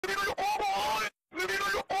Welcome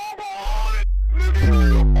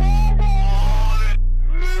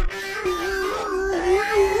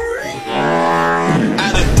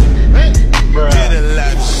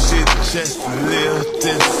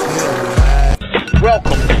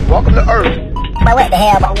to Earth. But what the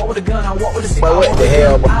hell? I walk with a gun, I walk with a stick. But what the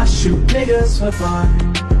hell? I shoot niggas for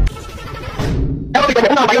fun.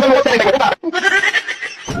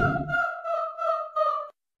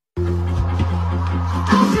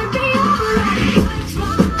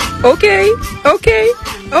 Okay.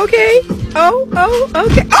 Oh,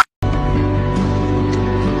 okay.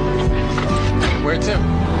 Where to?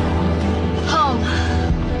 Home.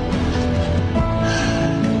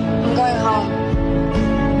 I'm going home.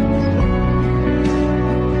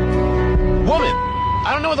 Woman,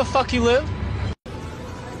 I don't know where the fuck you live.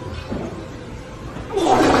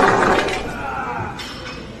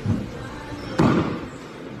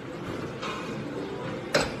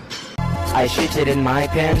 I shitted in my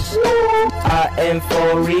pants. I am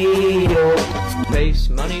for real. Base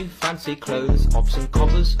money, fancy clothes, ops and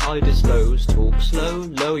coppers I disclose. Talk slow,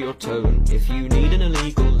 lower your tone. If you need an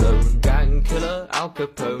illegal loan, gang killer, Al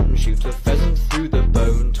Capone. Shoot a pheasant through the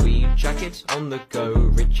bone. Tweed jacket on the go.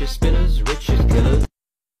 Richest spinners, richest killers.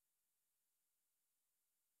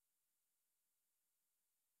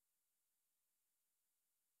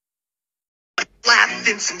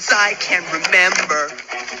 Laughing since I can remember,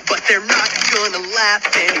 but they're not gonna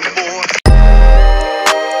laugh anymore.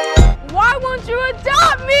 Why won't you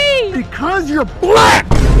adopt me? Because you're black!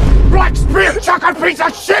 Black spear chocolate piece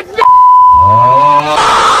of shit!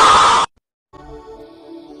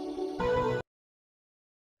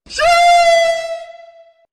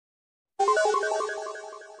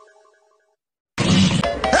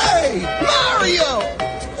 Hey! Mario!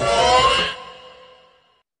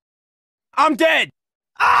 I'm dead!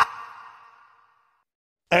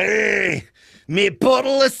 Hey, me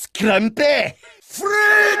bottle of scrumpy.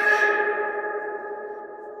 Fred!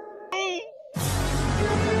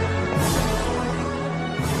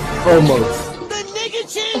 Almost. The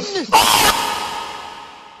nicotine!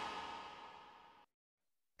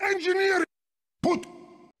 Engineer! Put...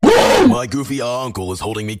 My goofy uncle is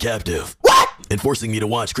holding me captive. What? And forcing me to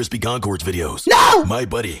watch Crispy Concord's videos. No! My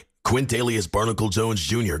buddy, Quintalius Barnacle Jones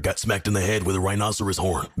Jr. got smacked in the head with a rhinoceros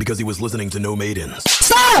horn because he was listening to No Maidens.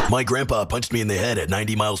 Stop! My grandpa punched me in the head at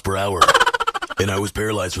 90 miles per hour. And I was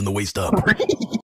paralyzed from the waist up.